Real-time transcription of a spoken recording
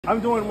I'm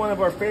doing one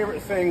of our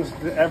favorite things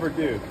to ever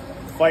do,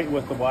 fight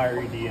with the wire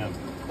EDM.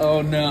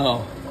 Oh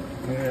no.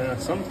 Yeah,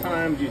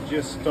 sometimes you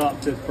just stop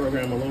the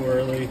program a little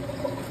early.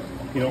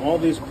 You know, all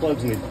these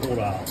plugs need pulled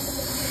out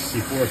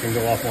before it can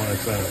go off on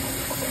its own.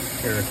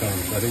 Here it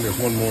comes. I think there's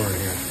one more in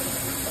here.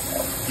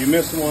 If you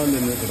miss one,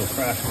 then it'll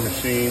crash the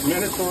machine.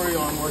 Mandatory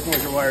on working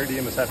with your wire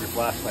EDM is have your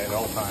flashlight at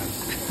all times.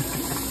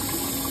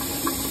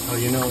 Oh,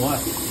 you know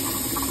what?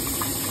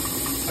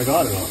 I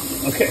got it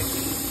all. Okay.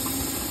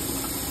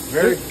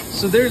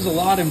 So there's a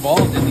lot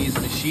involved in these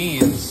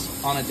machines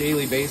on a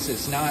daily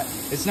basis.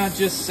 It's not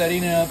just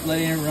setting it up,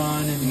 letting it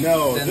run, and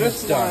no, then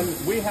this it's done.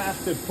 one we have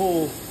to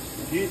pull.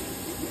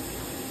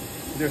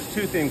 There's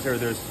two things here.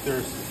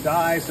 There's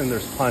dies and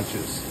there's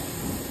punches.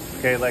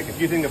 Okay, like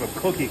if you think of a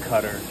cookie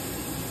cutter,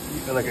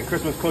 like a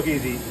Christmas cookie,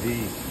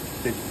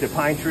 the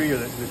pine tree or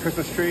the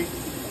Christmas tree,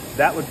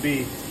 that would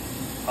be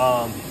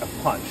a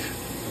punch.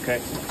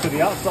 Okay, so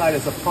the outside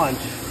is a punch.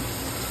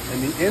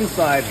 And the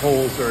inside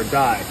holes are a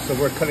die. So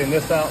we're cutting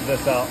this out,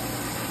 this out.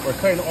 We're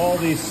cutting all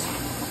these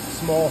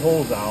small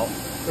holes out,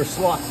 or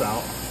slots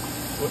out.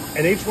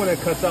 And each one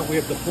that cuts out, we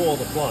have to pull all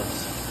the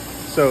plugs.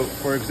 So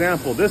for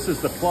example, this is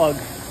the plug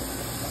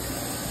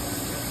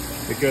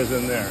that goes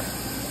in there.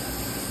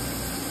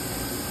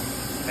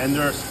 And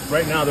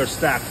right now they're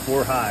stacked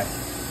 4 high.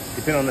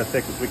 Depending on the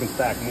thickness, we can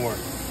stack more.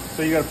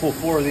 So you gotta pull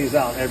 4 of these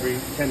out every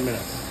 10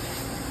 minutes.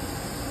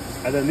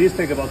 And then these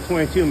take about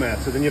 22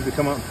 minutes. So then you have to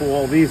come out and pull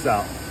all these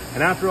out.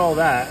 And after all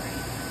that,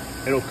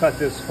 it'll cut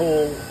this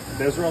whole,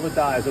 those are all the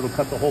dies, it'll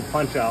cut the whole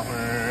punch out.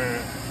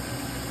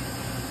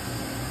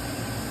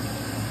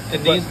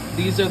 And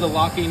these are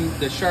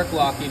the shark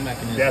locking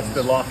mechanisms. That's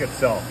the lock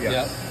itself, yes.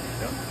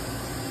 Yep. Yep.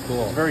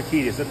 Cool. It's very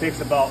tedious. It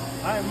takes about,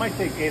 it might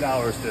take 8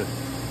 hours to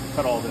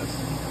cut all this.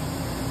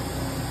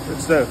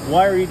 It's the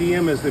wire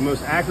EDM is the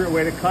most accurate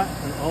way to cut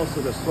and also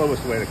the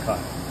slowest way to cut.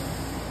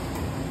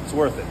 It's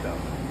worth it though.